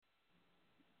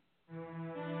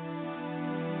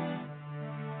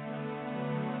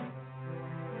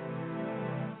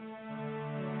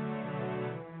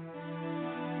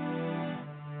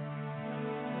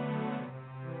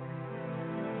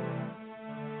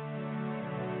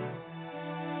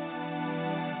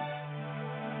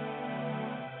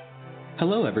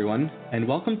Hello, everyone, and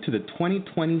welcome to the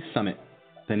 2020 Summit,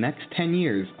 the next 10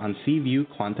 years on Seaview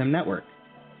Quantum Network.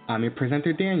 I'm your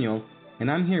presenter, Daniel, and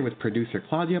I'm here with producer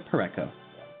Claudia Pareco.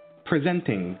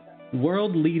 Presenting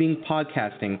world-leading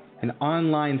podcasting and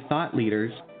online thought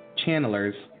leaders,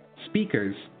 channelers,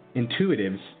 speakers,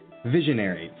 intuitives,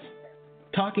 visionaries.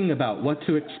 Talking about what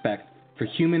to expect for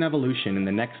human evolution in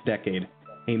the next decade,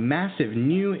 a massive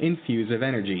new infuse of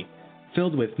energy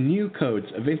filled with new codes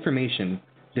of information,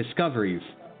 discoveries,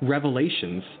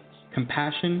 revelations,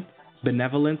 compassion,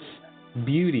 benevolence,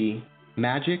 beauty,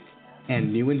 magic,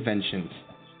 and new inventions.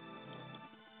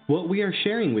 What we are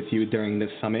sharing with you during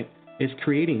this summit is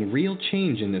creating real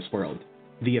change in this world.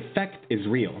 The effect is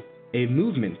real, a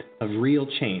movement of real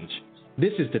change.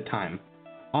 This is the time.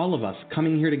 All of us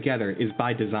coming here together is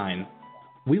by design.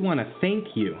 We want to thank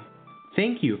you.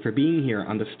 Thank you for being here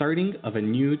on the starting of a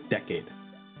new decade.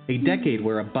 A decade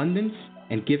where abundance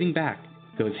and giving back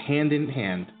goes hand in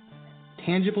hand.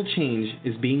 Tangible change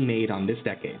is being made on this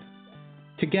decade.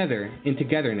 Together, in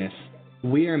togetherness,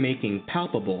 we are making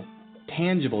palpable,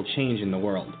 tangible change in the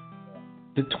world.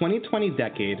 The 2020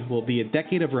 decade will be a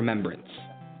decade of remembrance,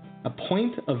 a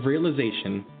point of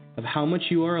realization of how much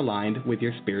you are aligned with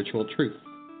your spiritual truth,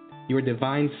 your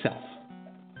divine self.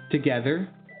 Together,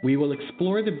 we will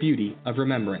explore the beauty of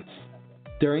remembrance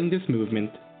during this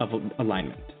movement of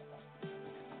alignment.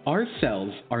 Our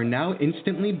cells are now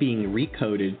instantly being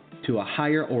recoded to a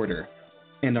higher order,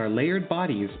 and our layered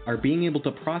bodies are being able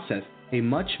to process a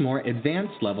much more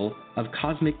advanced level of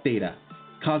cosmic data,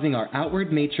 causing our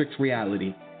outward matrix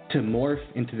reality to morph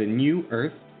into the new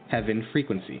Earth-Heaven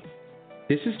frequency.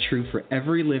 This is true for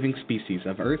every living species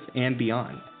of Earth and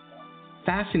beyond.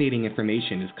 Fascinating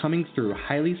information is coming through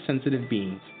highly sensitive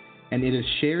beings, and it is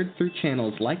shared through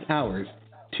channels like ours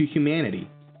to humanity.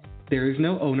 There is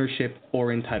no ownership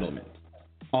or entitlement.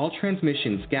 All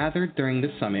transmissions gathered during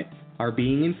the summit are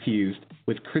being infused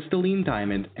with crystalline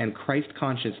diamond and Christ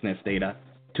consciousness data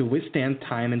to withstand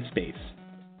time and space,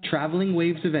 traveling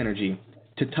waves of energy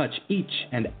to touch each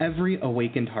and every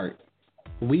awakened heart.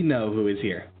 We know who is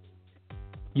here.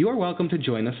 You are welcome to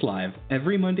join us live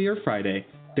every Monday or Friday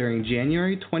during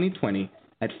January 2020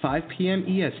 at 5 p.m.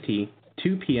 EST,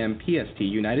 2 p.m. PST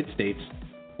United States,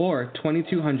 or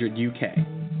 2200 UK.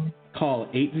 Call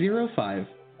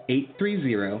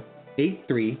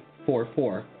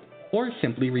 805-830-8344 or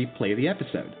simply replay the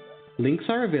episode. Links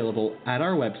are available at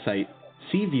our website,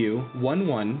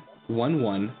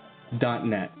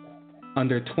 cview1111.net,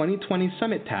 under 2020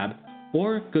 Summit tab,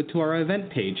 or go to our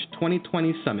event page,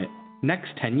 2020 Summit,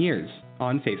 Next 10 Years,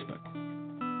 on Facebook.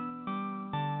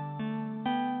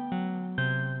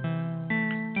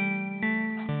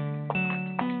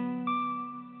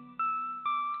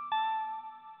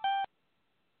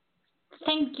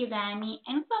 Thank you, Danny,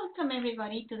 and welcome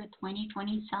everybody to the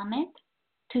 2020 Summit.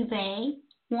 Today,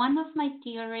 one of my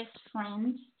dearest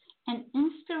friends, an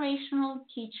inspirational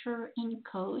teacher and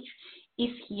coach,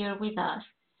 is here with us.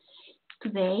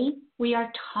 Today, we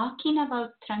are talking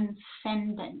about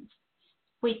transcendence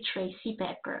with Tracy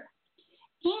Becker,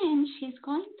 and she's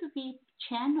going to be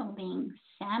channeling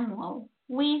Samuel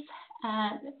with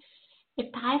a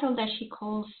title that she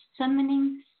calls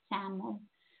Summoning Samuel,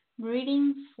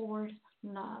 Breathing Forth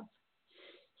Love.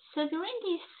 So during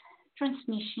this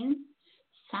transmission,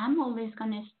 Samuel is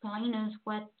going to explain us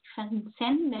what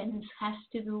transcendence has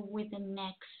to do with the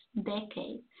next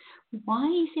decade. Why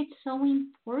is it so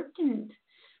important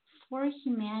for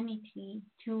humanity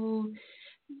to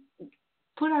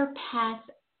put our path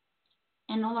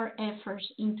and all our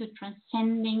efforts into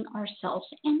transcending ourselves,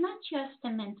 and not just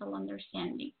the mental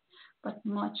understanding, but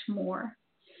much more?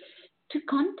 To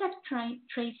contact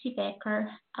Tracy Becker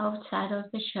outside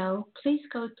of the show, please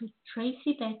go to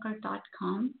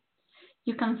tracybecker.com.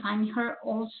 You can find her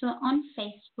also on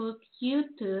Facebook,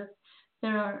 YouTube.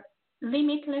 There are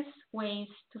limitless ways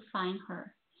to find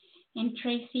her. And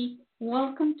Tracy,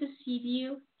 welcome to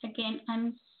Seaview. Again,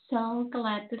 I'm so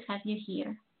glad to have you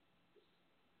here.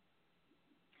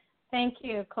 Thank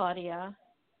you, Claudia.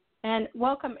 And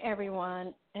welcome,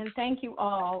 everyone. And thank you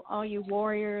all you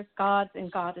warriors, gods,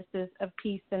 and goddesses of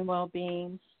peace and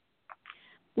well-being.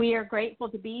 We are grateful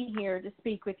to be here to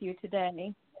speak with you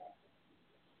today.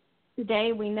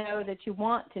 Today, we know that you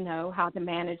want to know how to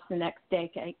manage the next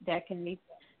decade,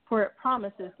 for it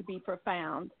promises to be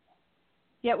profound.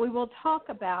 Yet we will talk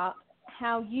about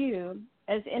how you,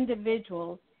 as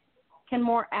individuals, can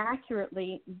more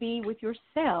accurately be with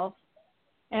yourself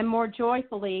and more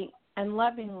joyfully and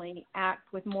lovingly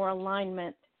act with more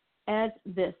alignment as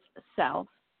this self.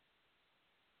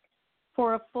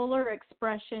 For a fuller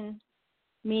expression,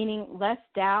 meaning less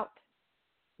doubt,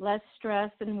 less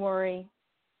stress and worry,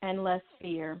 and less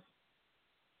fear.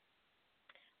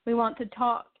 We want to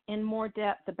talk in more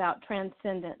depth about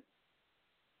transcendence,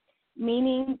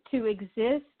 meaning to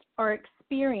exist or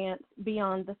experience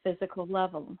beyond the physical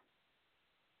level.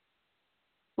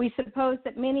 We suppose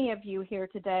that many of you here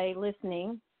today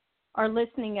listening or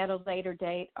listening at a later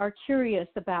date are curious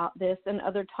about this and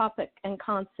other topics and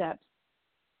concepts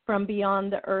from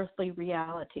beyond the earthly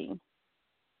reality.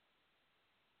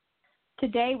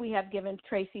 Today we have given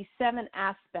Tracy 7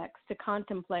 aspects to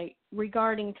contemplate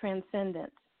regarding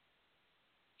transcendence.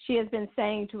 She has been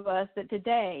saying to us that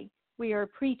today we are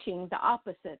preaching the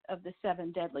opposite of the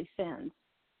 7 deadly sins,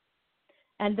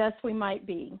 and thus we might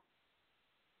be.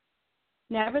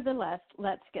 Nevertheless,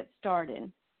 let's get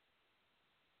started.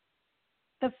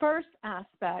 The first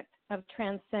aspect of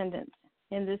transcendence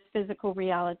in this physical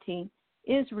reality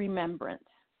is remembrance.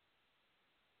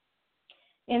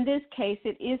 In this case,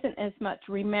 it isn't as much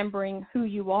remembering who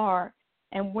you are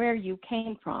and where you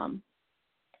came from.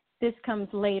 This comes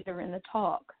later in the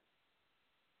talk.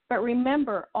 But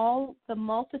remember all the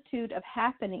multitude of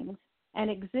happenings and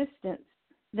existence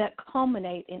that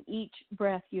culminate in each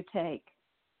breath you take.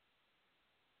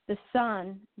 The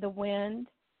sun, the wind,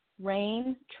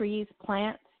 rain, trees,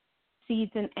 plants,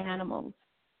 seeds, and animals.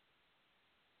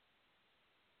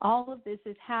 All of this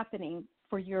is happening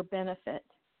for your benefit.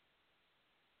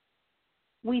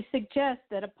 We suggest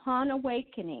that upon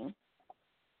awakening,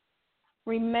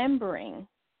 remembering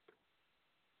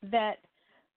that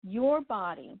your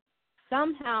body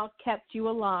somehow kept you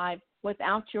alive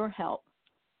without your help,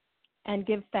 and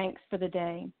give thanks for the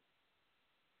day.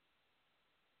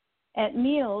 At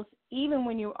meals, even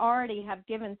when you already have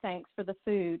given thanks for the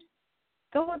food,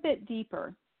 go a bit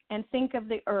deeper and think of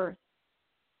the earth,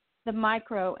 the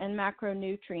micro and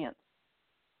macronutrients,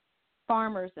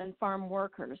 farmers and farm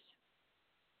workers,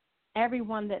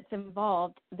 everyone that's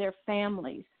involved, their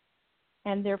families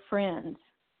and their friends.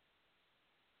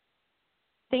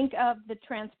 Think of the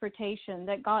transportation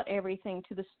that got everything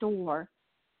to the store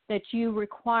that you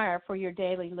require for your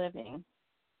daily living.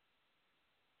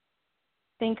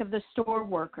 Think of the store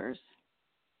workers.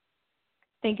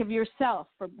 Think of yourself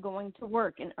for going to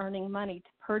work and earning money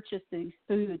to purchase these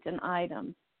foods and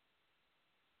items.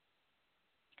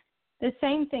 The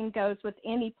same thing goes with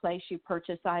any place you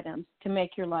purchase items to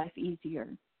make your life easier.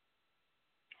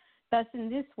 Thus, in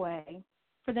this way,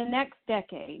 for the next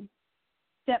decade,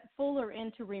 step fuller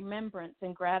into remembrance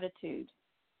and gratitude,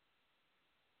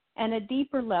 and a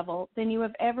deeper level than you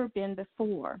have ever been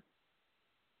before.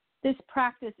 This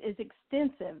practice is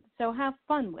extensive, so have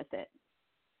fun with it.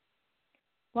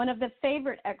 One of the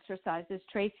favorite exercises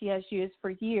Tracy has used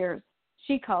for years,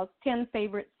 she calls 10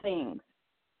 favorite things.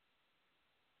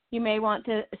 You may want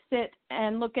to sit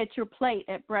and look at your plate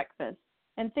at breakfast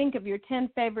and think of your 10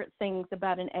 favorite things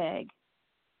about an egg,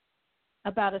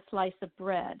 about a slice of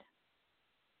bread.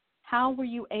 How were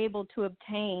you able to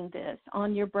obtain this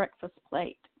on your breakfast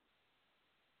plate?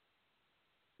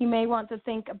 You may want to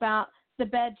think about the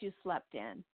bed you slept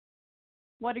in.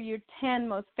 What are your 10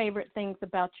 most favorite things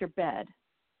about your bed?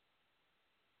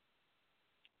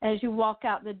 As you walk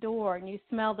out the door and you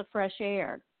smell the fresh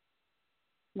air,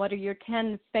 what are your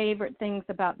 10 favorite things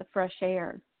about the fresh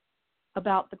air,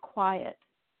 about the quiet,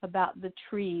 about the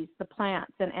trees, the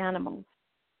plants, and animals?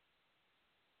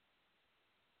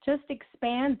 Just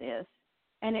expand this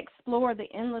and explore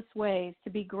the endless ways to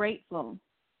be grateful.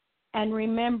 And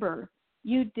remember,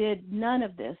 you did none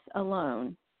of this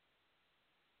alone.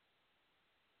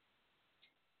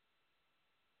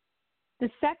 The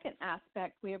second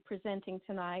aspect we are presenting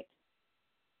tonight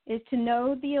is to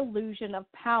know the illusion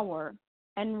of power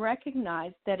and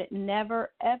recognize that it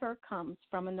never, ever comes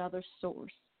from another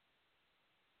source.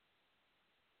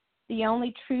 The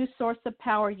only true source of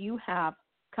power you have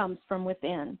comes from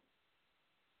within.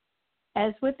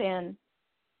 As within,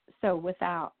 so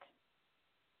without.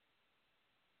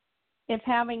 If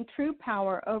having true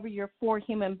power over your 4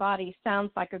 human bodies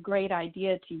sounds like a great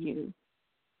idea to you,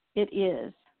 it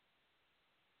is.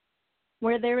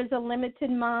 Where there is a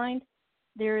limited mind,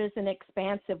 there is an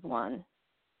expansive one.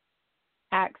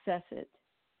 Access it.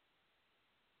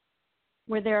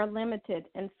 Where there are limited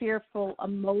and fearful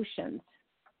emotions,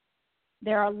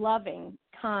 there are loving,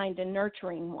 kind, and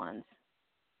nurturing ones.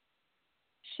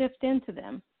 Shift into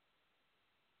them.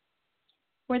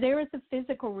 Where there is a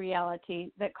physical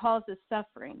reality that causes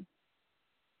suffering,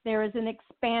 there is an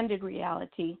expanded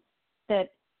reality that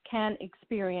can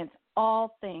experience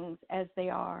all things as they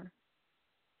are.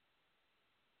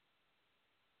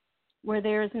 Where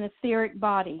there is an etheric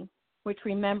body which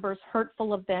remembers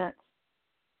hurtful events,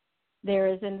 there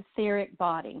is an etheric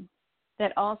body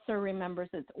that also remembers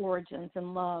its origins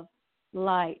in love,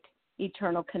 light,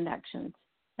 eternal connections,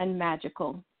 and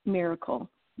magical miracle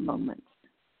moments.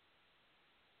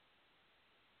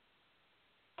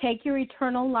 Take your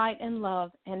eternal light and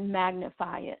love and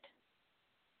magnify it.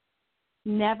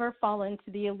 Never fall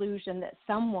into the illusion that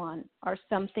someone or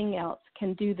something else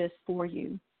can do this for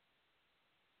you.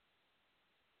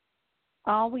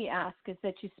 All we ask is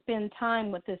that you spend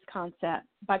time with this concept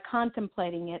by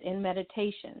contemplating it in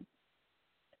meditation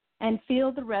and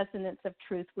feel the resonance of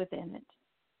truth within it.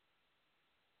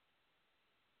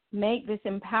 Make this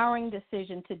empowering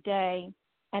decision today,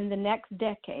 and the next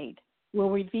decade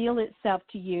will reveal itself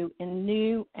to you in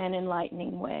new and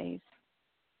enlightening ways.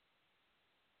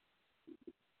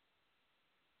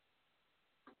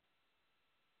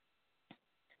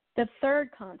 The third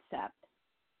concept,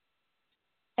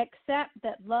 accept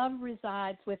that love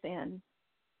resides within.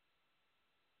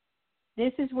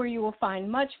 This is where you will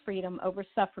find much freedom over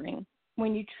suffering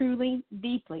when you truly,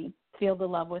 deeply feel the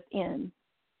love within.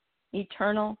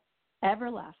 Eternal,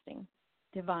 everlasting,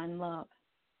 divine love.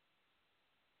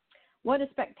 What a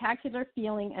spectacular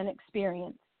feeling and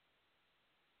experience.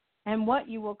 And what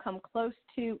you will come close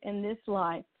to in this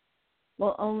life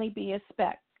will only be a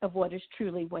speck of what is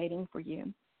truly waiting for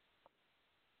you.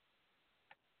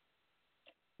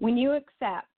 When you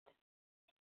accept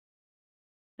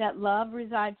that love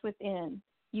resides within,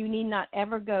 you need not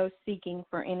ever go seeking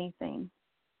for anything.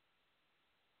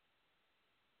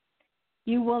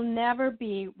 You will never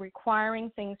be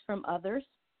requiring things from others,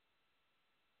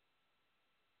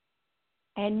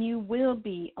 and you will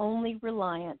be only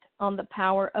reliant on the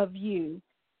power of you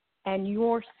and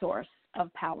your source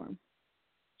of power,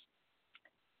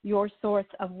 your source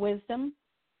of wisdom,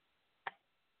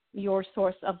 your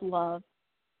source of love,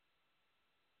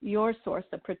 your source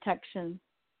of protection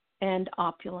and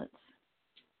opulence.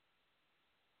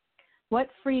 What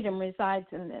freedom resides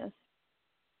in this?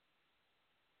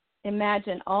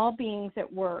 Imagine all beings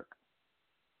at work,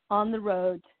 on the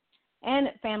roads, and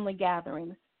at family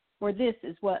gatherings where this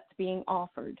is what's being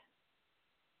offered.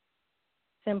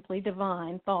 Simply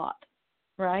divine thought,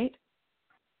 right?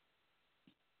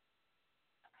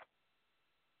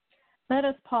 Let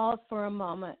us pause for a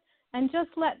moment and just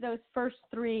let those first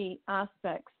three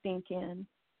aspects sink in.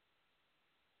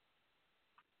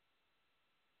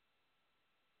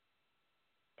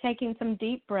 Taking some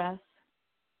deep breaths,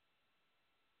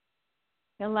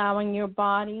 allowing your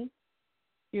body,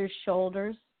 your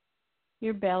shoulders,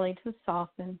 your belly to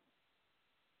soften.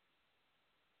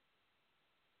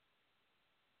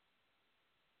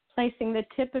 Placing the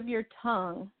tip of your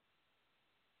tongue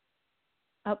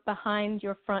up behind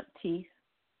your front teeth.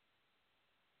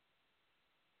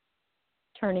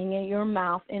 Turning your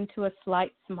mouth into a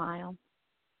slight smile.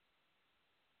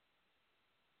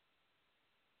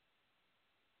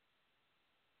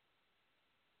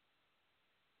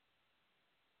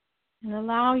 And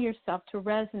allow yourself to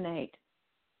resonate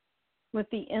with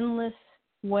the endless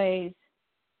ways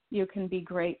you can be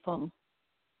grateful.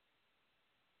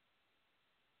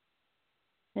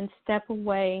 And step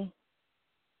away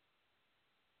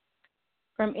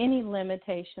from any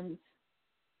limitations,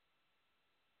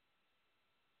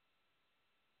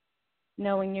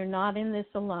 knowing you're not in this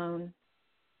alone,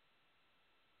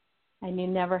 and you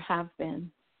never have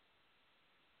been,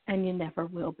 and you never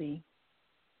will be.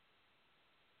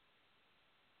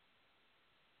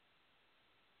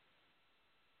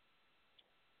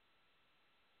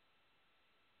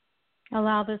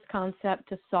 Allow this concept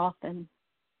to soften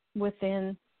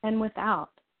within and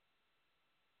without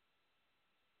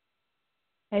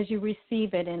as you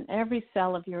receive it in every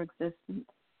cell of your existence.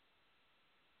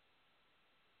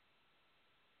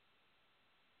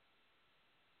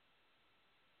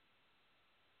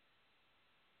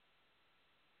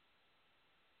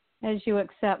 As you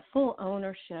accept full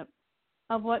ownership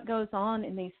of what goes on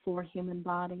in these four human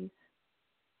bodies.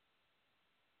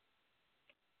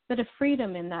 But a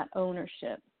freedom in that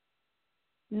ownership,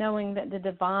 knowing that the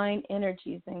divine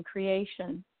energies in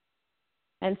creation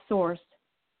and source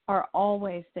are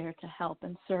always there to help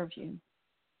and serve you.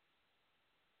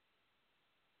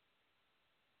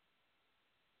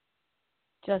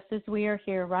 Just as we are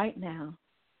here right now,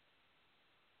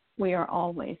 we are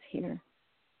always here.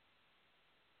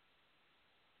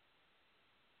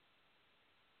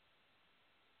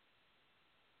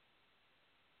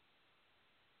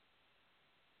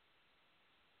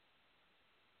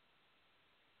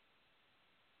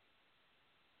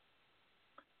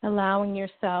 Allowing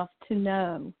yourself to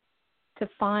know, to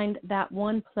find that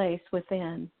one place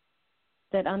within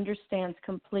that understands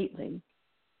completely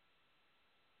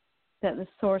that the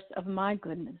source of my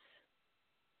goodness,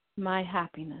 my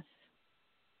happiness,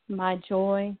 my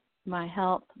joy, my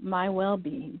health, my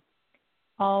well-being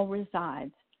all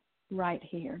resides right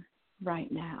here,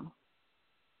 right now.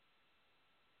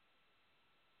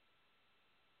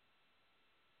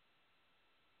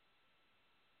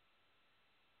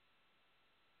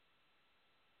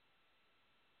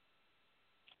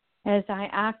 As I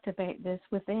activate this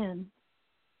within,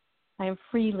 I am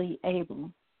freely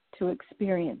able to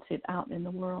experience it out in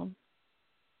the world.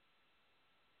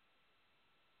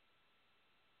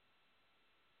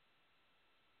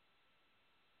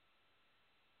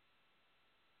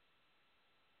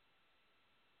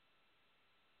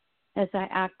 As I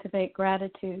activate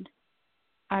gratitude,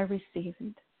 I receive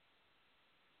it.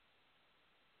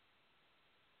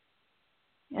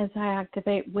 As I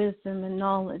activate wisdom and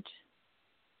knowledge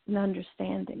and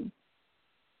understanding,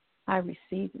 I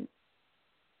receive it.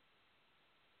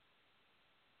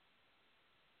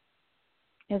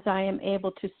 As I am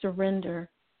able to surrender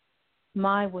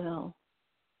my will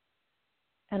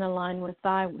and align with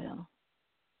thy will,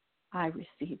 I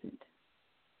receive it.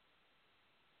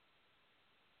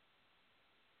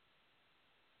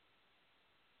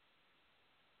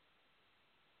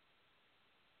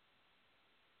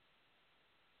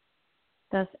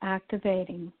 Thus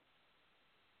activating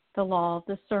the law of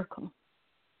the circle,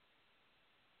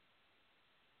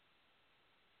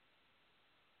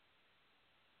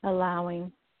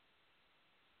 allowing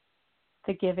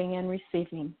the giving and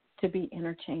receiving to be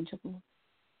interchangeable.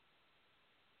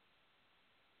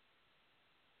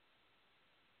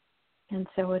 And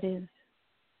so it is.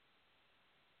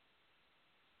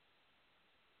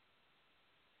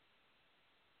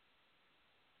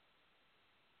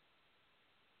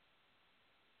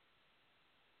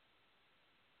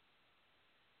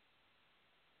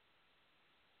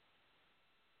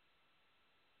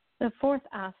 The fourth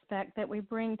aspect that we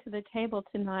bring to the table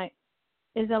tonight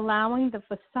is allowing the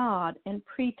facade and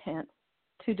pretense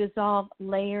to dissolve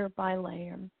layer by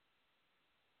layer.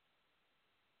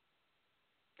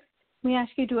 We ask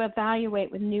you to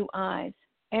evaluate with new eyes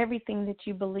everything that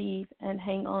you believe and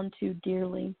hang on to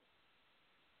dearly.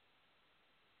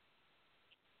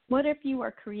 What if you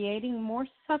are creating more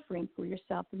suffering for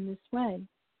yourself in this way?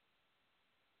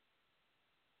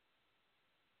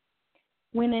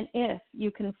 When and if you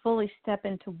can fully step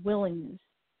into willingness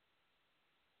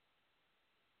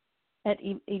at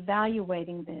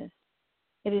evaluating this,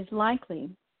 it is likely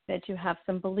that you have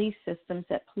some belief systems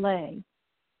at play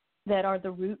that are the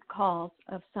root cause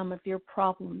of some of your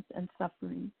problems and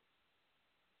suffering.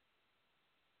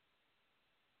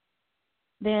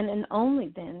 Then and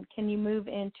only then can you move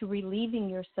into relieving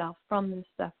yourself from this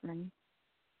suffering.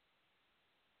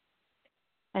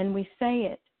 And we say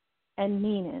it and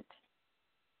mean it.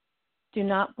 Do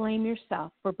not blame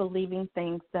yourself for believing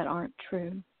things that aren't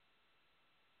true.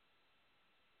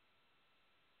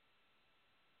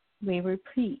 We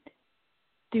repeat,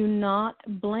 do not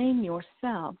blame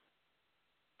yourself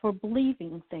for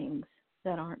believing things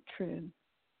that aren't true.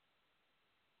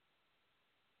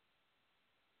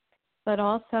 But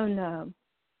also know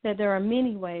that there are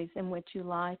many ways in which you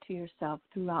lie to yourself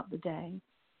throughout the day.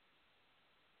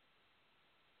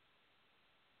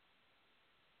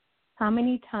 How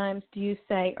many times do you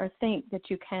say or think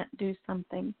that you can't do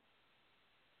something?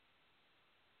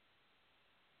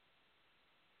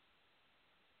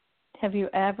 Have you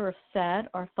ever said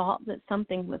or thought that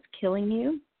something was killing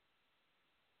you?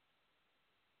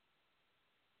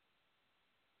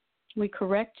 We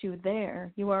correct you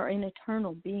there. You are an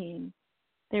eternal being.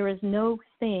 There is no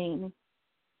thing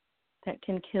that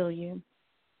can kill you.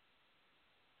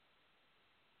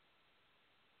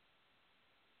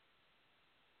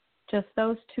 Just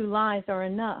those two lies are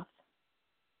enough.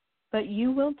 But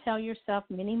you will tell yourself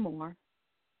many more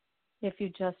if you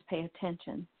just pay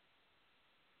attention.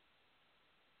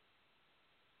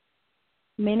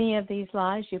 Many of these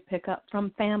lies you pick up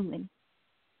from family,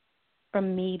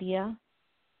 from media,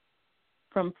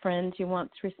 from friends you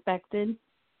once respected.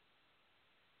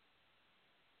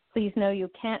 Please know you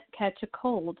can't catch a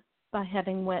cold by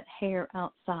having wet hair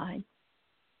outside.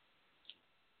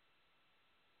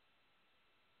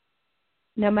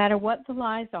 No matter what the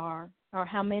lies are or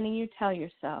how many you tell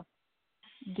yourself,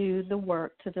 do the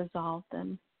work to dissolve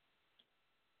them.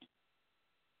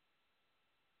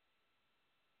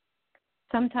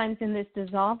 Sometimes in this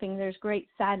dissolving, there's great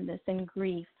sadness and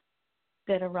grief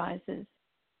that arises,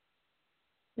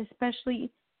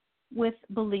 especially with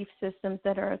belief systems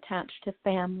that are attached to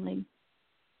family,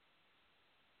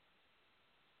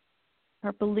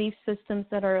 or belief systems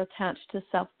that are attached to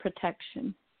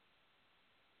self-protection.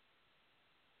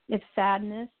 If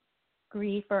sadness,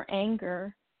 grief, or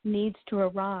anger needs to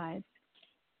arise,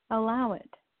 allow it.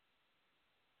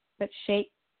 but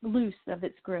shake loose of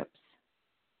its grips.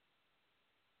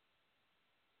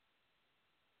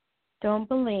 Don't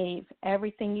believe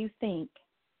everything you think,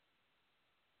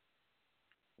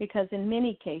 because in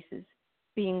many cases,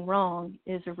 being wrong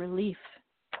is a relief.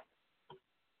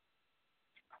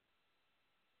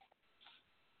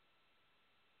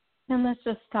 And let's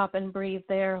just stop and breathe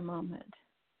there a moment,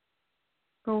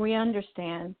 for we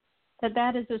understand that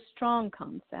that is a strong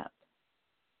concept.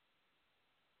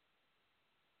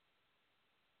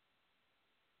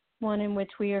 One in which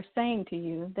we are saying to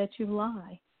you that you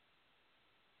lie.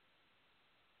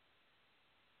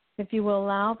 If you will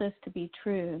allow this to be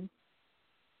true,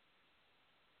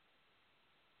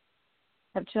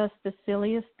 of just the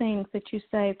silliest things that you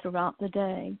say throughout the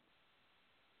day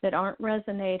that aren't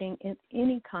resonating in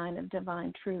any kind of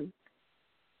divine truth,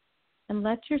 and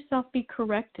let yourself be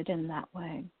corrected in that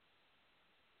way.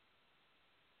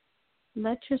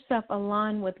 Let yourself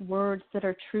align with words that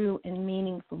are true and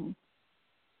meaningful.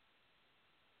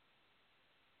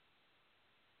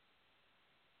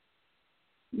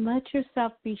 Let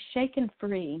yourself be shaken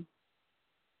free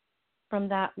from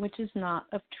that which is not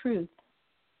of truth.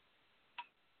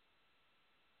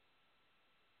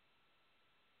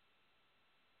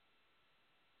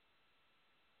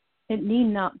 It need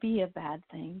not be a bad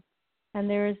thing, and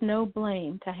there is no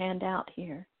blame to hand out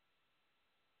here.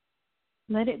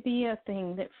 Let it be a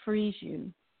thing that frees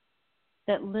you,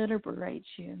 that liberates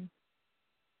you,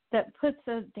 that puts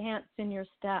a dance in your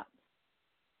step,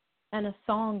 and a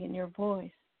song in your voice,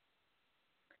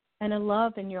 and a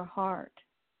love in your heart.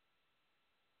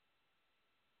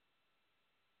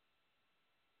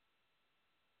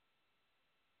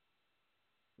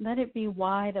 Let it be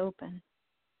wide open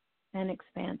and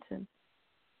expansive.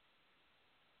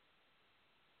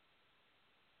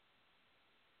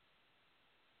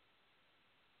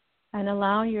 And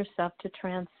allow yourself to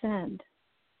transcend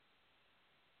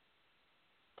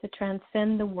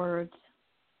the words,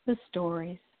 the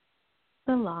stories,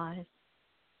 the lies,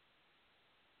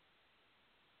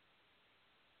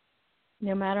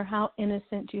 no matter how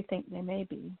innocent you think they may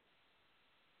be.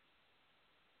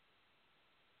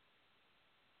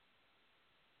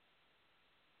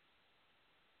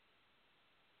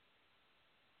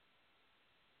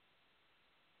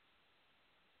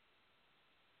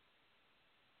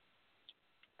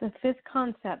 The fifth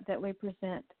concept that we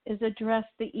present is address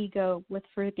the ego with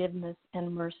forgiveness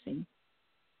and mercy.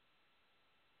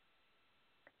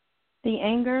 The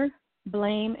anger,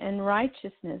 blame, and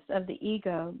righteousness of the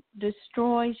ego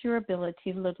destroys your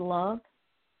ability to love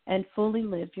and fully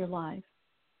live your life.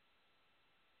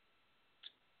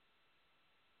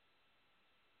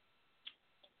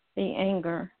 The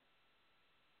anger,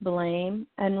 blame,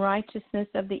 and righteousness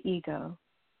of the ego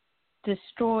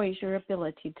destroys your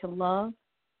ability to love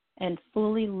and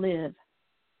fully live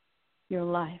your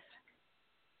life.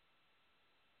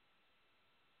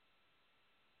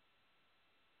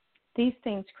 These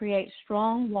things create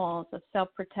strong walls of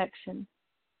self-protection,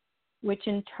 which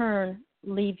in turn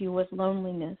leave you with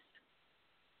loneliness,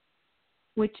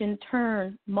 which in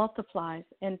turn multiplies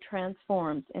and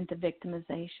transforms into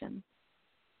victimization.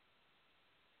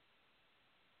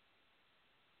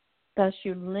 Thus,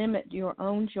 you limit your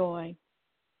own joy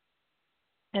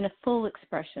and a full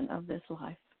expression of this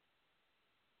life.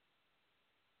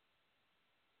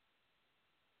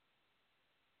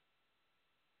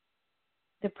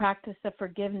 The practice of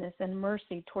forgiveness and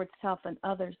mercy towards self and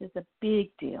others is a big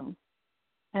deal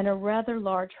and a rather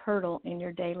large hurdle in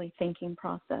your daily thinking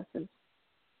processes.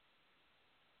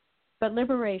 But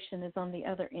liberation is on the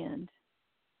other end.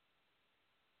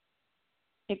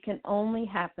 It can only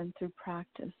happen through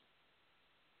practice.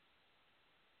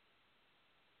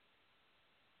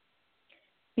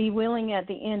 Be willing at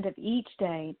the end of each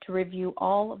day to review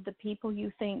all of the people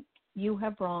you think you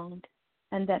have wronged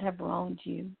and that have wronged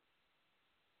you.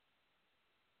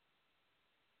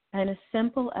 And as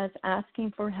simple as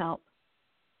asking for help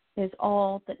is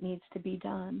all that needs to be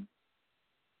done.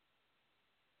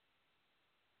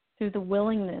 Through the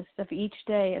willingness of each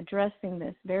day addressing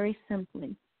this very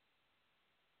simply,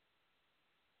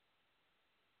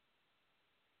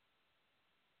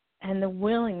 and the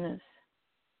willingness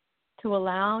to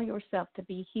allow yourself to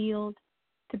be healed,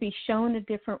 to be shown a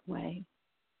different way,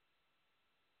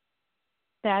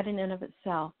 that in and of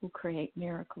itself will create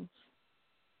miracles.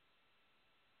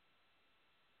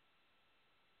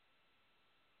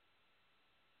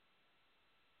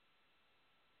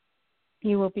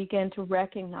 You will begin to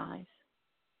recognize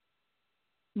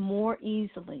more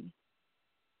easily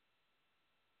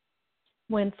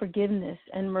when forgiveness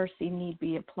and mercy need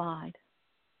be applied.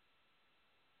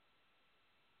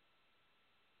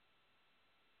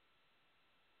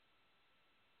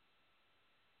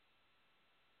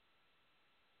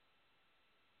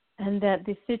 and that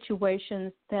the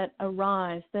situations that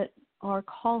arise that are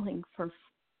calling for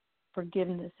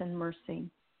forgiveness and mercy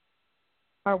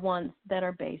are ones that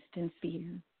are based in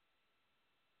fear.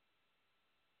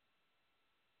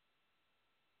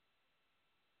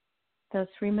 Thus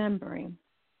remembering,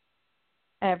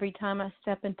 every time I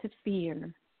step into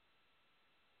fear,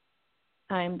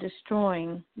 I am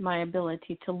destroying my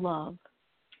ability to love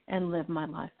and live my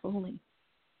life fully.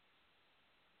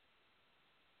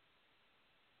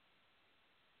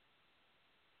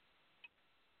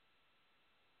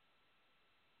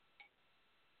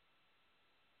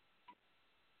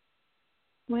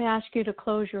 We ask you to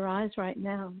close your eyes right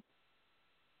now.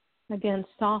 Again,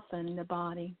 soften the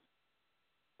body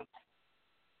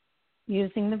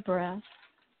using the breath.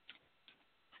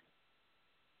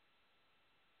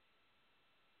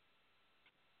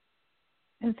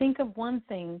 And think of one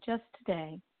thing just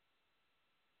today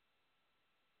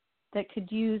that could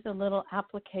use a little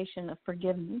application of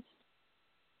forgiveness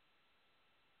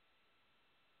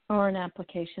or an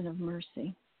application of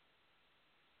mercy.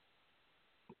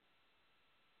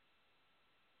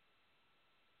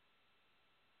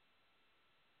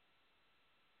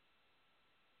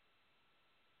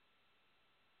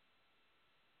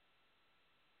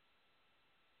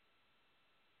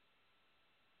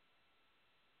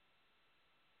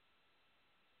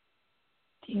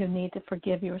 Do you need to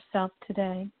forgive yourself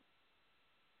today?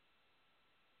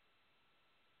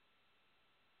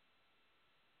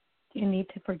 Do you need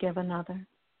to forgive another?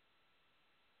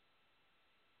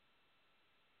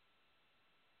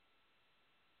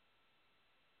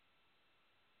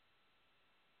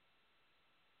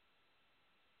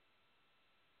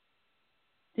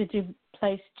 Did you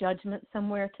place judgment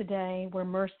somewhere today where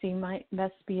mercy might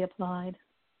best be applied?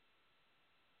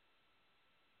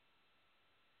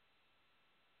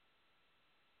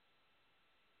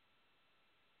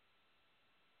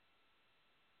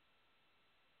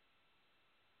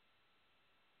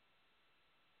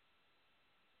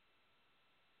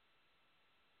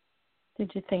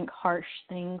 Did you think harsh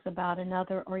things about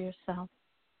another or yourself?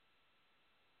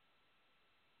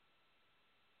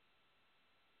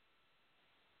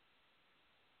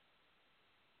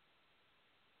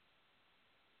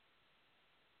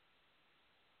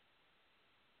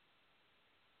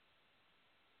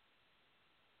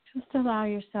 Just allow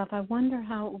yourself, I wonder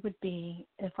how it would be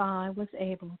if I was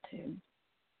able to,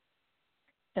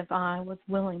 if I was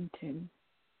willing to,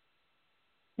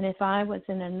 and if I was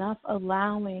in enough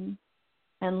allowing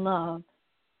and love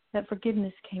that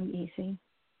forgiveness came easy.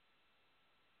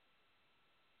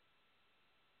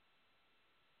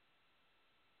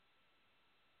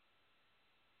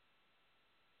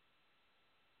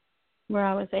 Where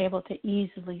I was able to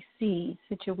easily see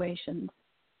situations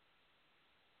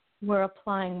where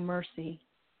applying mercy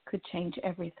could change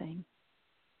everything.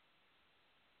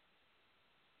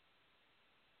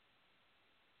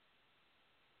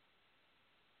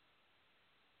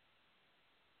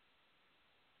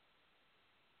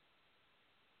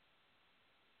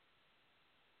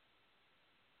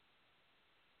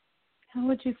 How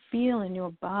would you feel in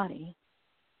your body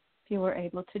if you were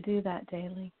able to do that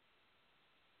daily?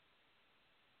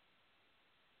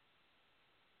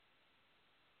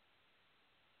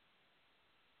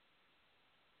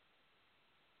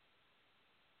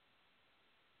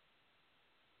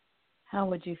 How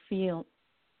would you feel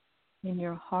in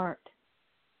your heart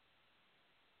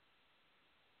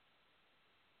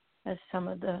as some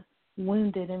of the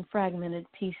wounded and fragmented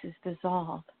pieces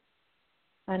dissolve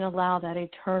and allow that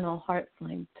eternal heart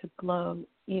flame to glow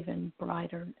even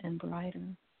brighter and brighter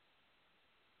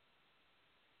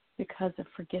because of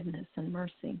forgiveness and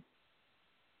mercy?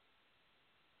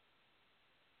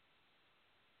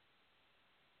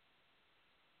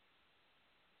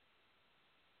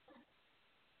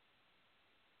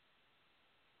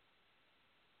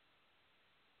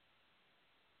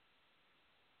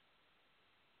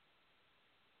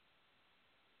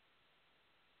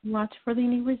 Watch for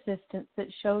any resistance that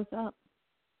shows up.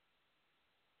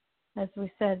 As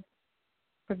we said,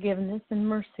 forgiveness and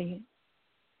mercy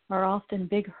are often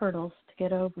big hurdles to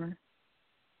get over.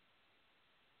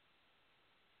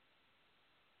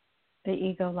 The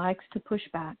ego likes to push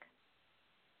back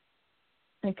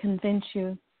and convince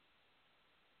you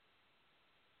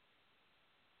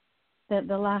that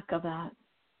the lack of that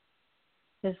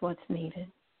is what's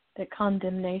needed, that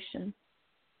condemnation,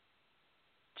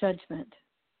 judgment,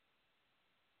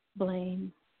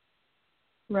 blame,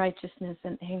 righteousness,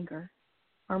 and anger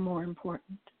are more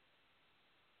important.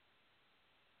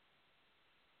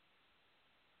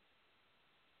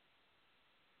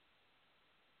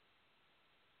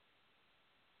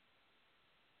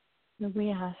 So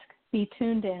we ask Be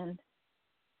tuned in.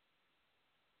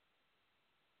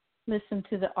 Listen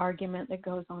to the argument that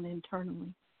goes on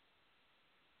internally.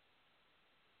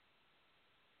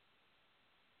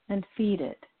 And feed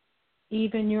it,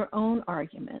 even your own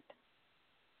argument,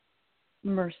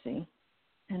 mercy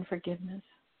and forgiveness.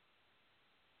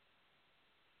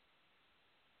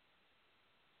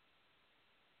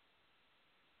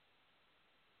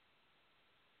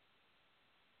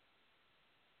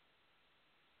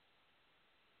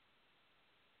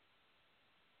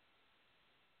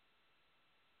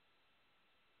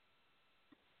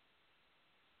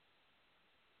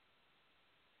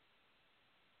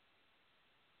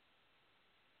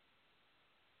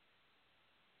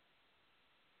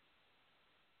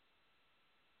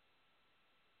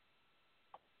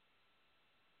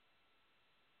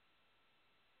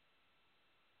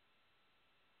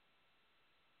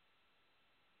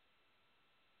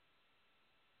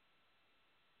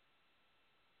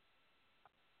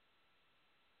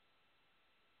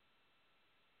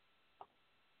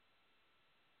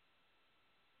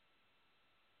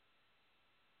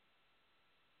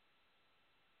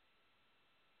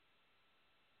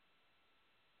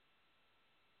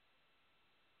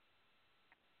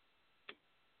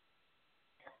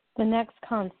 The next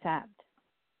concept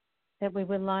that we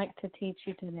would like to teach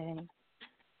you today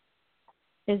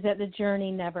is that the journey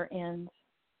never ends.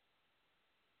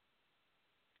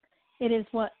 It is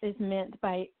what is meant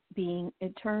by being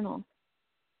eternal.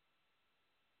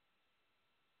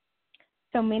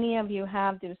 So many of you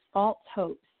have those false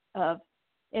hopes of,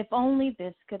 if only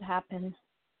this could happen,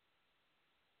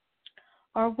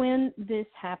 or when this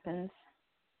happens,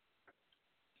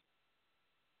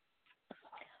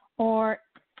 or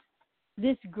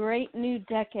this great new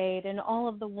decade and all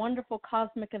of the wonderful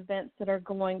cosmic events that are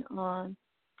going on,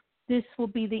 this will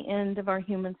be the end of our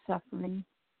human suffering.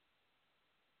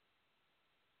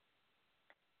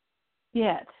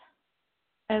 Yet,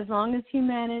 as long as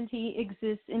humanity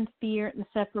exists in fear and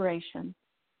separation,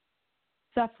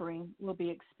 suffering will be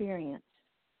experienced.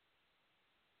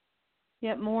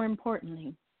 Yet more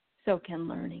importantly, so can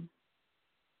learning.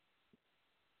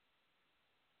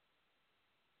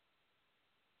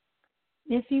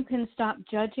 If you can stop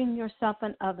judging yourself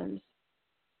and others,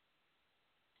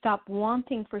 stop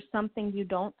wanting for something you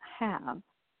don't have,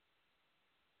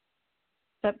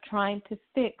 stop trying to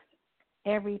fix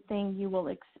everything, you will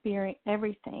experience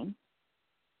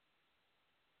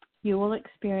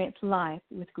life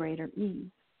with greater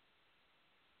ease.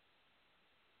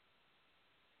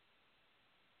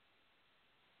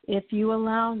 If you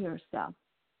allow yourself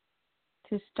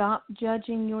to stop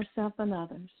judging yourself and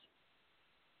others,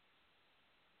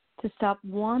 to stop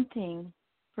wanting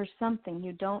for something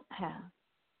you don't have,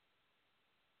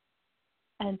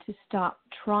 and to stop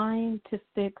trying to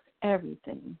fix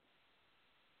everything,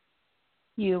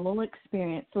 you will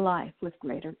experience life with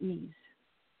greater ease.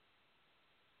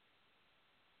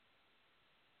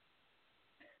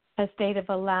 A state of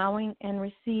allowing and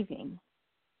receiving,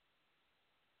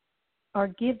 or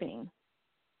giving,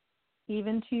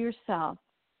 even to yourself,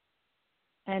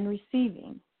 and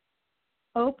receiving,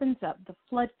 opens up the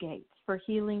floodgates for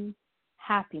healing,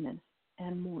 happiness,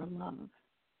 and more love.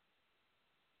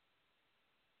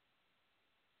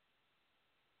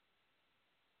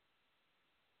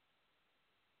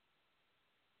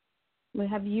 We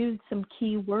have used some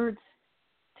key words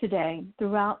today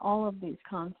throughout all of these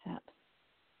concepts.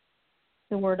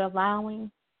 The word allowing,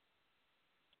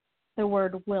 the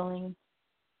word willing,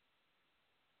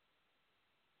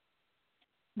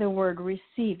 the word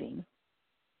receiving,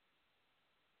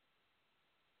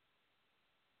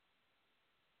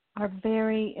 are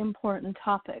very important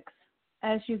topics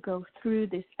as you go through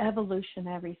this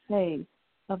evolutionary phase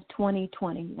of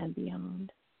 2020 and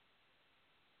beyond.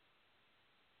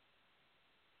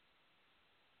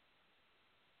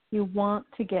 You want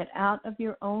to get out of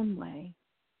your own way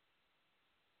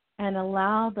and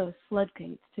allow those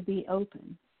floodgates to be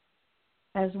open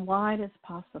as wide as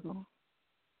possible.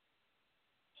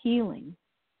 Healing,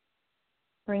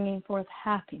 bringing forth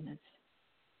happiness,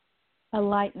 a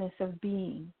lightness of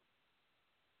being,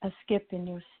 a skip in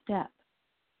your step,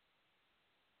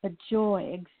 a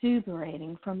joy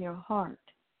exuberating from your heart,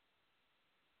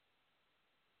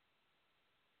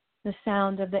 the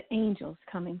sound of the angels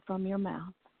coming from your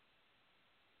mouth.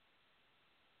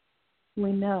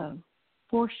 We know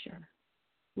for sure,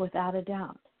 without a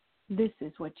doubt, this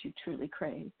is what you truly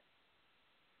crave.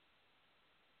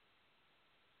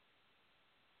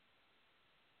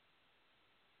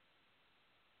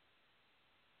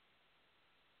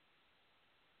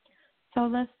 So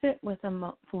let's sit with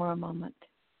for a moment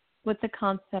with the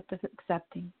concept of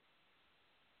accepting.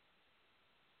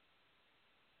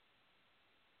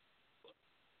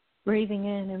 Breathing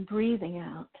in and breathing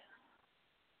out.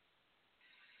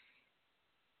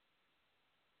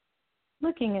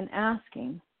 Looking and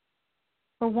asking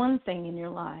for one thing in your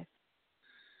life.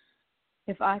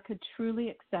 If I could truly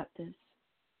accept this,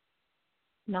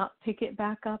 not pick it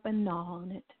back up and gnaw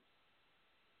on it,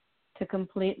 to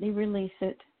completely release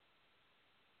it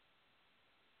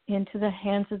into the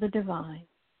hands of the divine.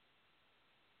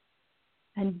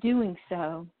 And doing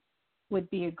so would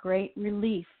be a great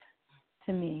relief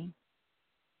to me.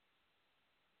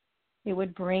 It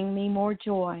would bring me more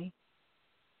joy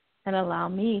and allow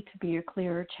me to be a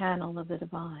clearer channel of the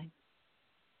divine.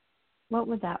 What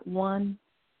would that one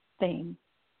thing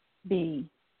be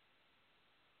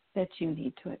that you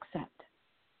need to accept?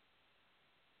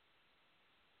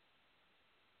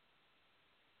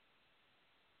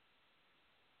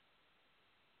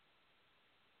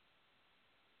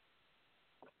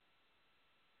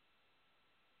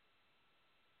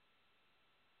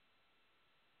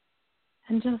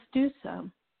 And just do so.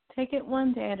 Take it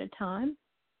one day at a time,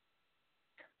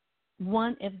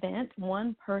 one event,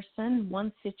 one person,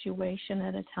 one situation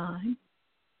at a time.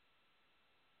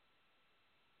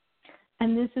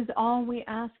 And this is all we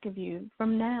ask of you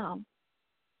from now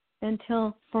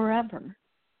until forever.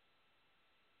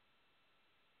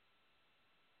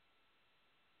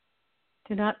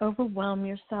 Do not overwhelm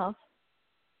yourself,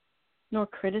 nor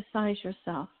criticize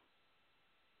yourself,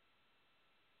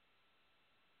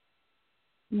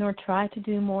 nor try to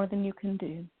do more than you can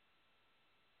do.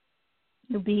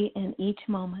 You be in each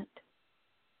moment.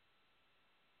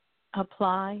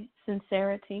 Apply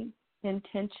sincerity,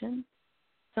 intention,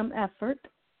 some effort,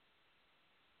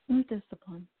 and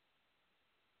discipline.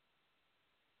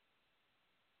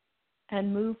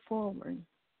 And move forward.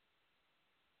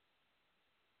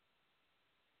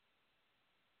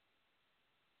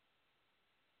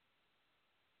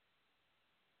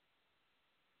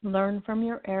 Learn from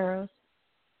your errors,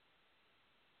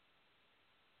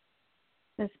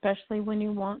 especially when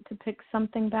you want to pick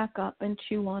something back up and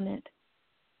chew on it.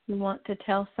 You want to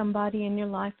tell somebody in your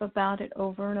life about it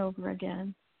over and over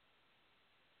again.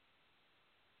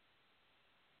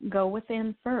 Go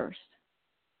within first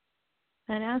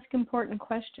and ask important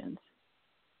questions.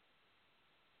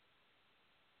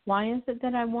 Why is it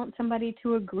that I want somebody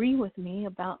to agree with me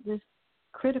about this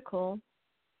critical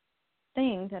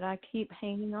thing that I keep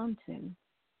hanging on to?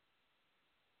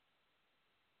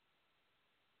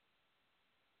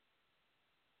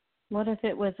 What if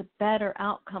it was a better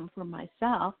outcome for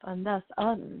myself and thus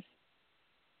others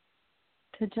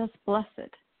to just bless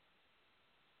it,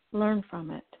 learn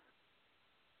from it,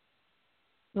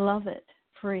 love it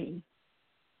free?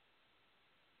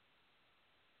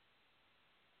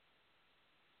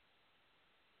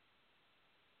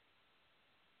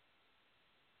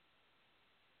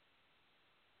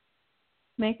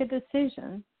 Make a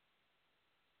decision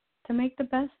to make the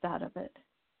best out of it.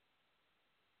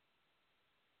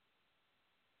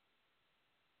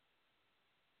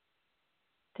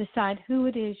 Decide who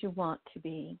it is you want to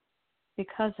be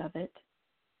because of it,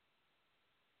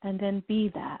 and then be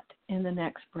that in the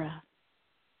next breath.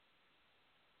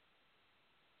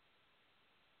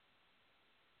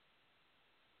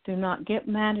 Do not get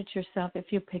mad at yourself if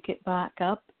you pick it back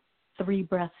up 3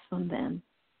 breaths from then.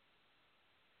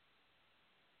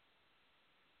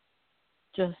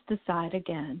 Just decide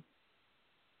again.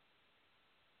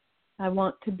 I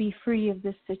want to be free of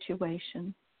this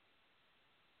situation.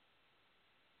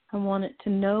 I want it to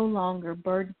no longer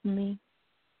burden me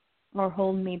or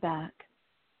hold me back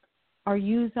or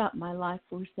use up my life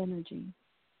force energy.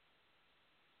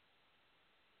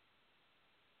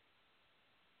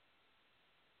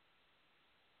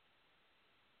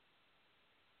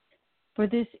 For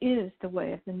this is the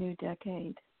way of the new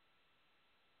decade,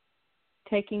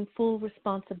 taking full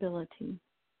responsibility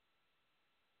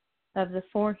of the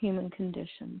 4 human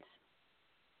conditions.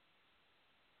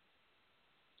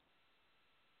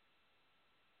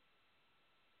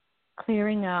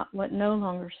 Clearing out what no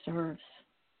longer serves.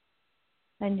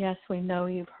 And yes, we know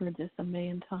you've heard this a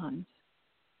million times.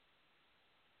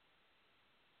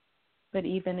 But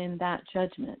even in that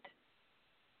judgment,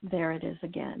 there it is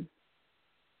again.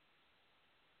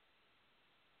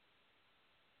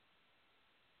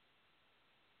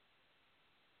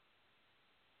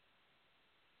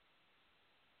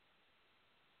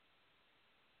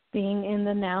 Being in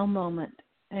the now moment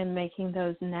and making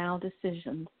those now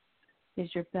decisions is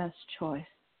your best choice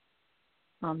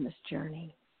on this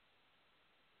journey.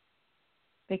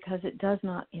 Because it does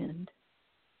not end.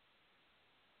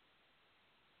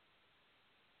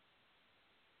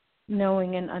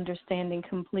 Knowing and understanding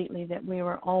completely that we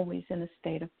are always in a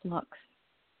state of flux.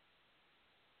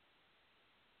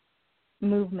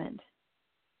 movement,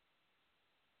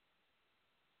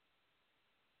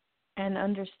 and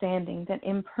understanding that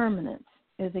impermanence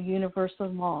is a universal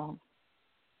law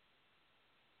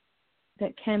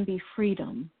that can be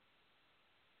freedom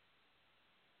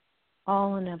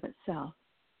all in of itself.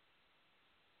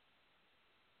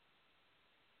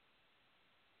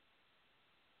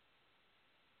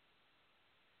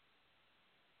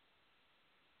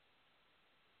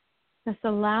 Just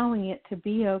allowing it to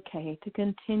be okay, to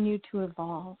continue to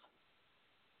evolve,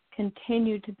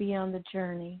 continue to be on the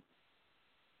journey,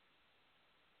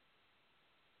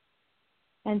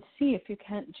 and see if you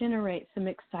can't generate some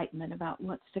excitement about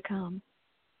what's to come.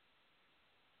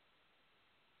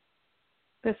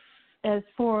 As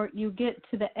for you get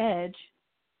to the edge,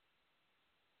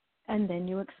 and then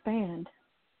you expand.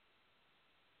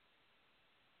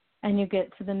 And you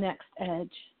get to the next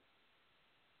edge,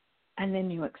 and then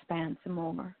you expand some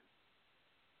more.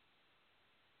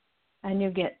 And you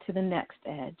get to the next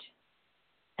edge,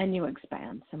 and you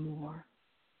expand some more.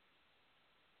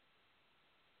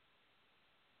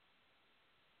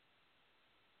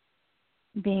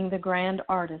 Being the grand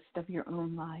artist of your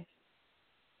own life.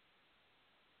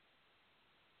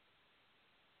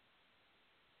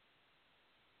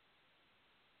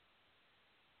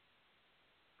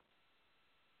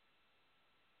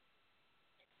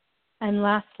 And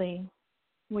lastly,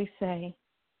 we say,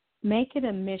 make it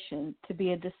a mission to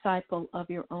be a disciple of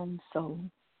your own soul.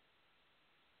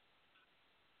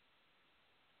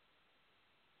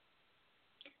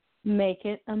 Make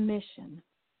it a mission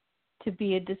to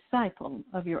be a disciple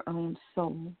of your own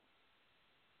soul.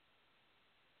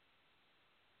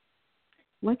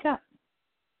 Wake up.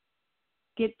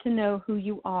 Get to know who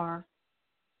you are,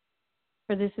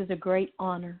 for this is a great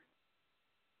honor.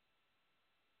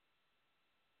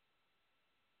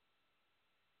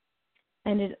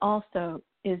 And it also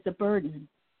is a burden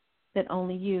that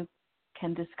only you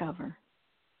can discover.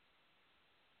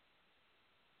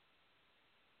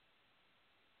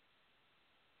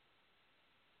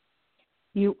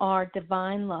 You are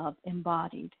divine love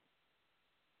embodied.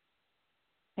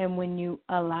 And when you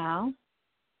allow,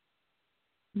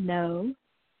 know,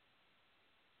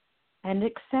 and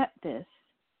accept this,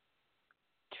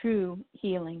 true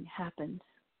healing happens.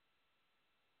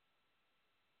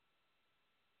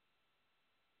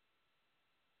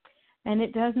 And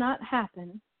it does not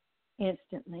happen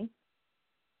instantly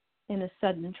in a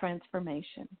sudden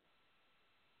transformation.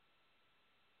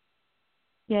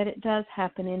 Yet it does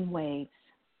happen in waves,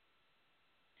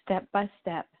 step by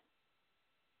step,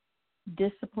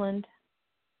 disciplined,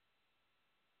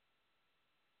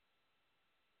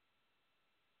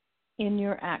 in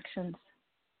your actions,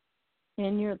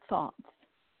 in your thoughts,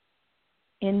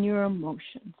 in your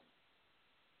emotions,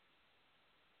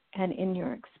 and in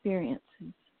your experiences.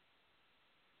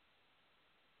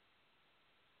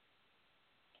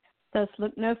 Thus,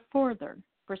 look no further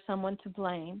for someone to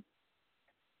blame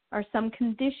or some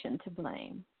condition to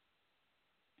blame.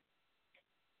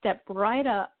 Step right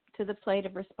up to the plate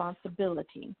of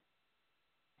responsibility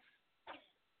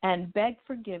and beg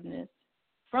forgiveness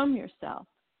from yourself,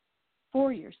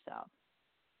 for yourself,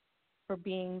 for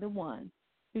being the one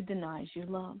who denies you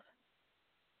love.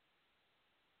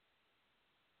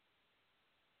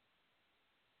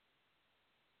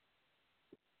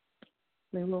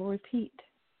 We will repeat.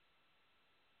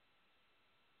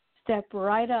 Step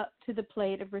right up to the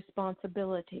plate of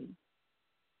responsibility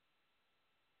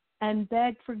and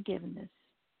beg forgiveness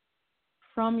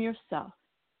from yourself,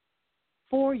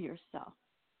 for yourself,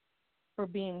 for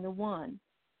being the one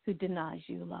who denies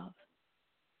you love.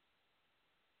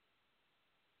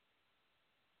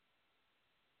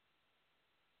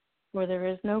 For there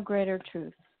is no greater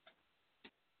truth.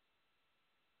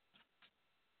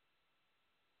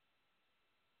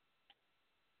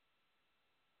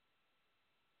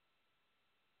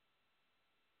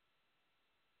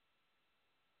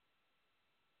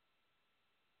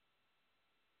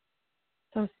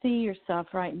 So see yourself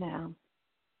right now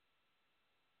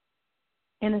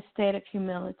in a state of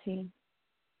humility,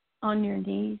 on your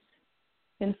knees,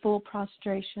 in full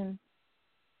prostration,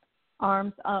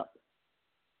 arms up,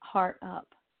 heart up,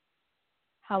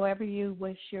 however you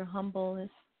wish your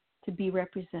humbleness to be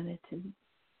represented to.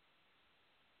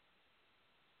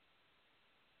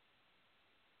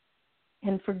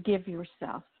 And forgive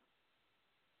yourself.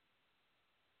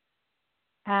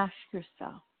 Ask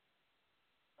yourself,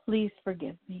 please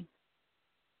forgive me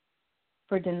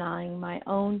for denying my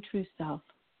own true self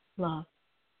love.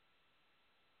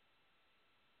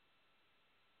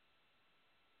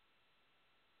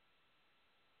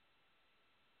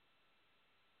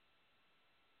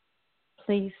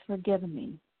 Please forgive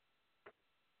me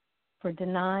for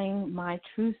denying my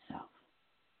true self,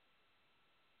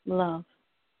 love.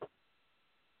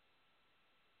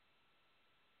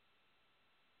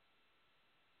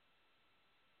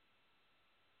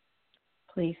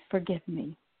 Please forgive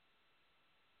me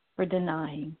for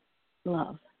denying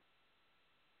love.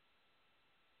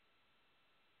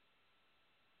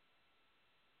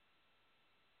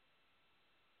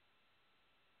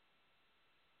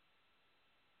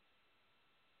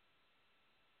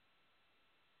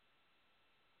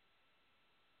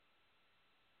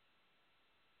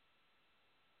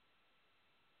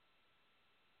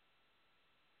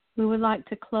 We would like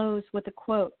to close with a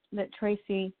quote that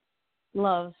Tracy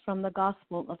loves from the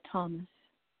Gospel of Thomas.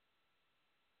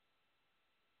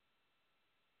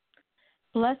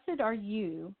 Blessed are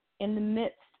you in the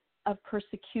midst of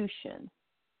persecution,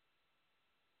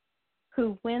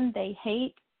 who when they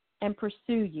hate and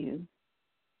pursue you,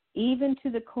 even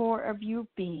to the core of your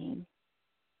being,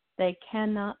 they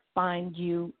cannot find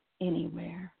you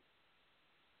anywhere.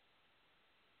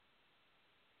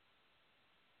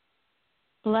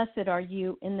 Blessed are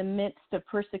you in the midst of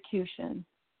persecution,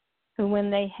 who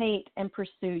when they hate and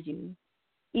pursue you,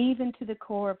 even to the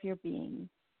core of your being,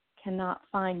 cannot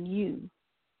find you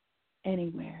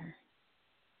anywhere.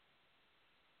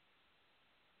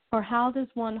 For how does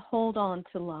one hold on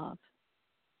to love?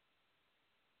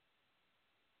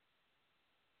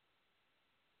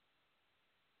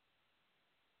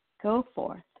 Go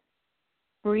forth,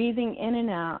 breathing in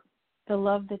and out the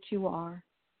love that you are,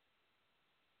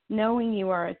 knowing you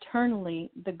are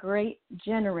eternally the great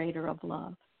generator of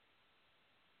love.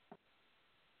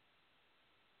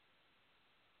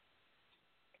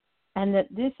 And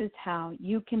that this is how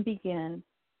you can begin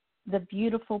the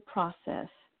beautiful process,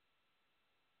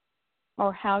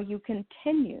 or how you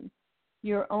continue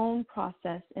your own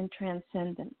process in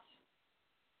transcendence,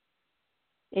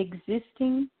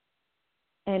 existing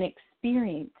and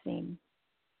experiencing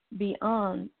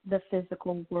beyond the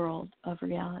physical world of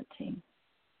reality.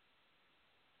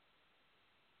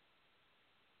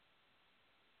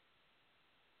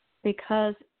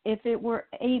 Because if it were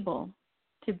able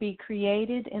to be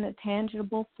created in a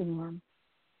tangible form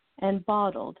and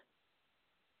bottled,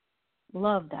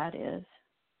 love that is,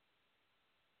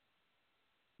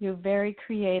 you very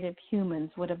creative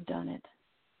humans would have done it.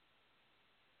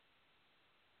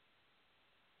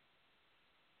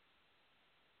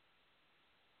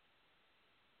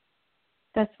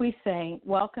 Thus we say,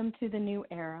 welcome to the new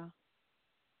era.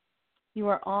 You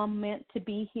are all meant to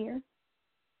be here,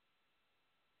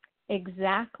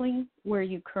 exactly where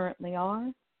you currently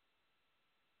are,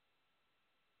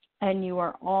 and you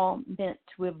are all meant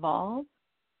to evolve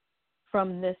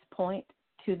from this point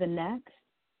to the next,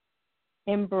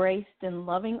 embraced in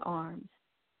loving arms,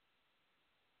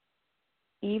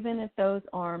 even if those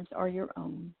arms are your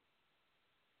own.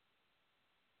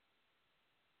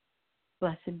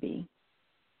 Blessed be.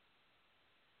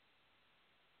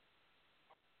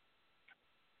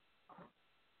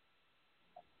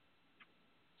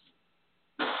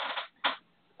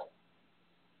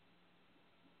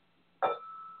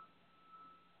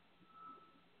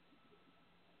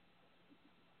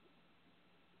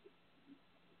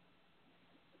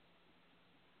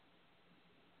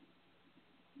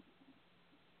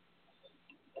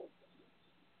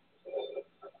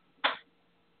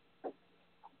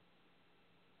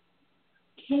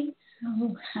 Okay,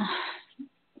 so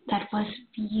that was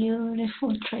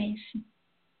beautiful, Tracy.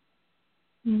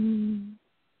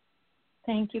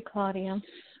 Thank you, Claudia.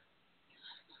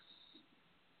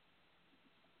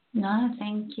 No,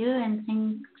 thank you, and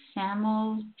thanks,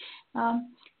 Samuel. Can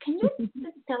you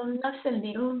tell us a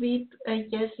little bit,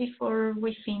 just before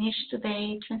we finish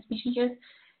today's transmission, just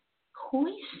who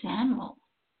is Samuel?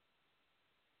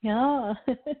 Yeah.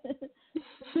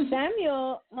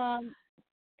 Samuel,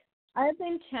 I've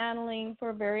been channeling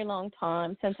for a very long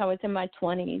time, since I was in my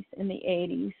 20s, in the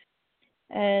 80s.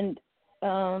 And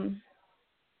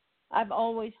I've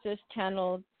always just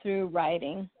channeled through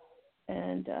writing.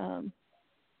 And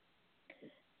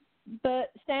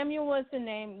but Samuel was the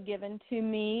name given to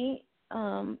me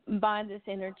by this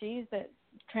energy that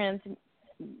transmutes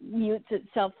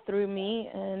itself through me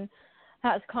and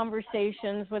has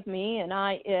conversations with me, and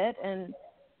I it, and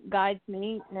guides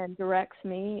me and directs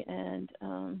me, and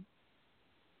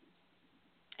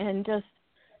just,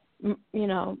 you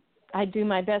know, I do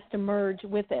my best to merge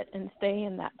with it and stay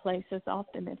in that place as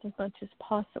often as much as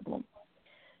possible.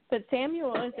 But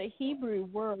Samuel is a Hebrew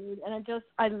word, and I just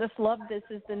love this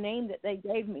as the name that they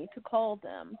gave me to call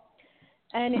them.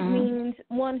 And it means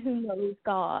one who knows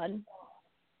God.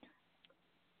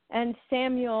 And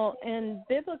Samuel, in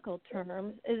biblical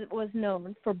terms, was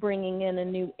known for bringing in a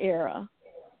new era.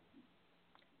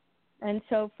 And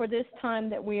so for this time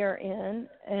that we are in,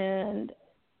 and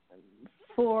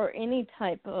for any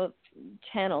type of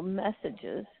channeled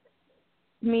messages,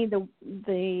 to me the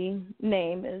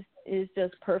name is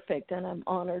just perfect, and I'm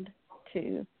honored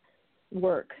to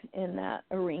work in that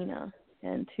arena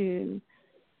and to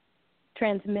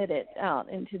transmit it out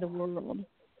into the world.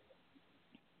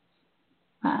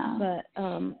 Wow. But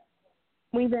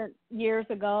we went years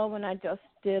ago when I just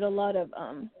did a lot of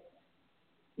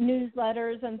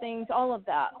newsletters and things. All of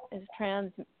that is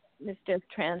just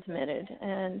transmitted.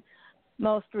 And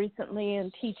most recently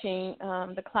in teaching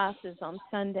the classes on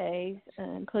Sundays,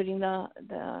 including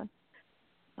the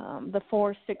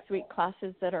 4 6-week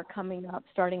classes that are coming up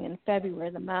starting in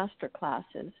February, the master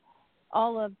classes.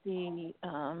 All of the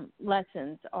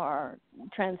lessons are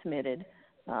transmitted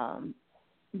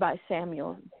by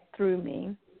Samuel through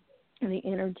me, and the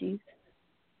energies.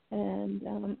 And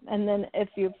then if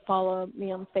you follow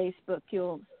me on Facebook,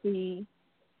 you'll see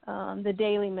the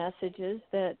daily messages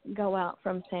that go out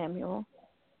from Samuel.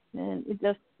 And it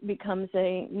just becomes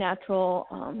a natural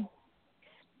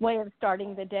way of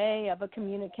starting the day, of a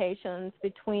communications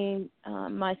between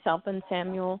myself and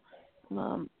Samuel.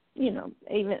 Even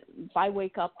if I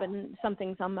wake up and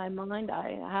something's on my mind,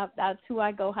 that's who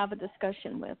I go have a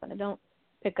discussion with. I don't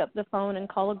pick up the phone and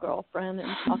call a girlfriend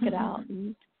and talk it out.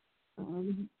 And,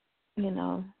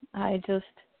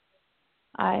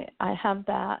 I have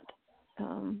that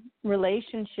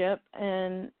relationship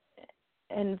and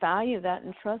value that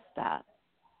and trust that.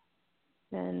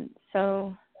 And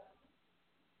so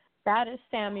that is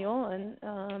Samuel,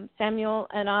 and Samuel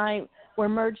and I were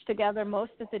merged together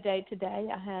most of the day today.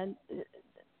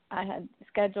 I had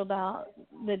scheduled out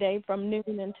the day from noon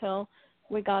until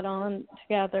we got on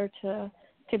together to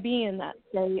be in that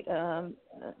state,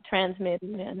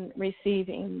 transmitting and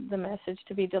receiving the message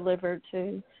to be delivered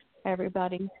to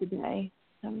everybody today.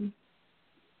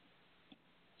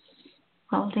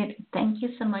 Well, thank you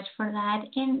so much for that.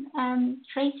 And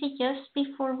Tracy, just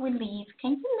before we leave,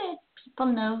 can you let people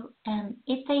know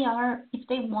if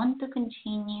they want to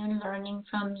continue learning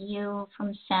from you,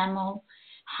 from Samuel,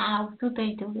 how do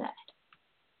they do that?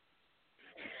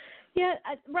 Yeah,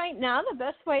 right now the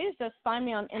best way is just find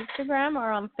me on Instagram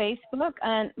or on Facebook,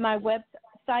 and my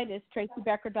website is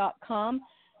tracybecker.com,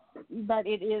 but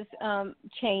it is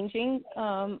changing.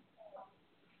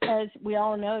 As we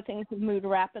all know, things have moved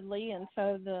rapidly, and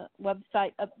so the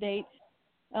website updates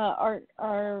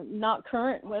are not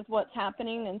current with what's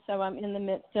happening, and so I'm in the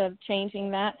midst of changing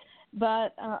that.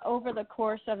 But over the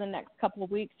course of the next couple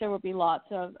of weeks, there will be lots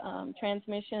of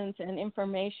transmissions and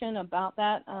information about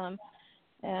that on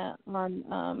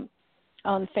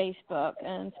Facebook,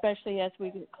 and especially as we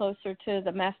get closer to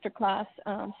the masterclass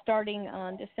starting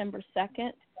on December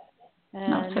 2nd.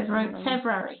 And,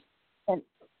 February.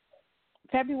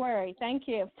 February, thank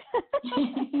you.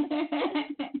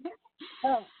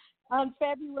 On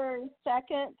February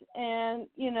 2nd, and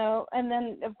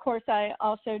then of course I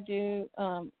also do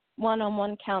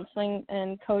one-on-one counseling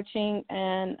and coaching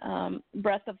and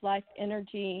breath of life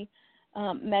energy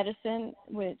medicine,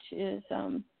 which is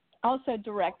also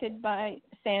directed by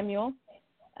Samuel,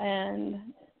 and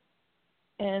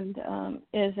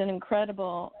is an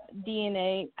incredible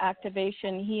DNA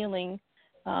activation healing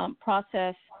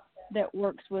process that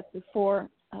works with the 4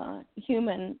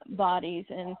 human bodies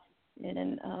and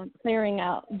clearing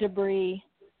out debris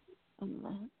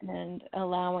and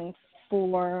allowing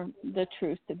for the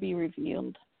truth to be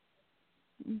revealed.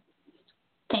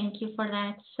 Thank you for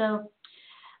that. So,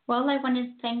 well, I want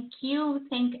to thank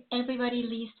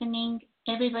everybody listening,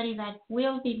 everybody that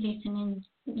will be listening.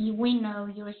 We know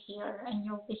you're here and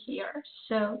you'll be here.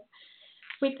 So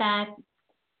with that,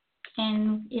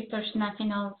 and if there's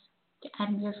nothing else,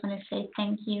 I'm just going to say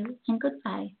thank you and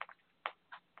goodbye.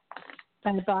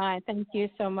 Bye-bye. Thank you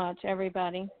so much,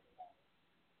 everybody.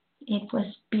 It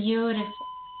was beautiful.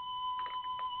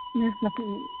 Thank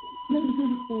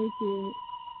you,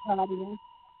 Claudia.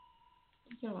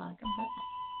 You're welcome. Bye-bye.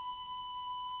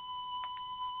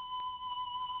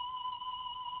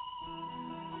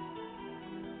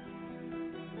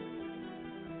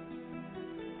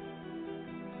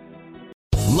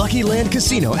 Lucky Land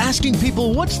Casino, asking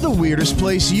people, what's the weirdest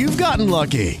place you've gotten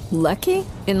lucky? Lucky?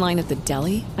 In line at the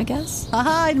deli, I guess?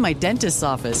 Aha, in my dentist's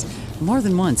office. More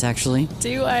than once, actually.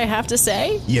 Do I have to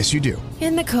say? Yes, you do.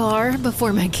 In the car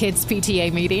before my kids'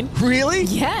 PTA meeting. Really?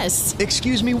 Yes.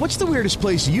 Excuse me, what's the weirdest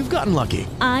place you've gotten lucky?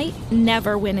 I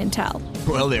never win and tell.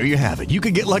 Well, there you have it. You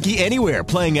can get lucky anywhere,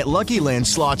 playing at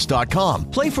LuckyLandSlots.com.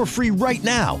 Play for free right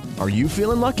now. Are you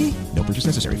feeling lucky? No purchase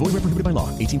necessary. Void where prohibited by law.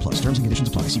 18 plus. Terms and conditions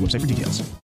apply. See website for details.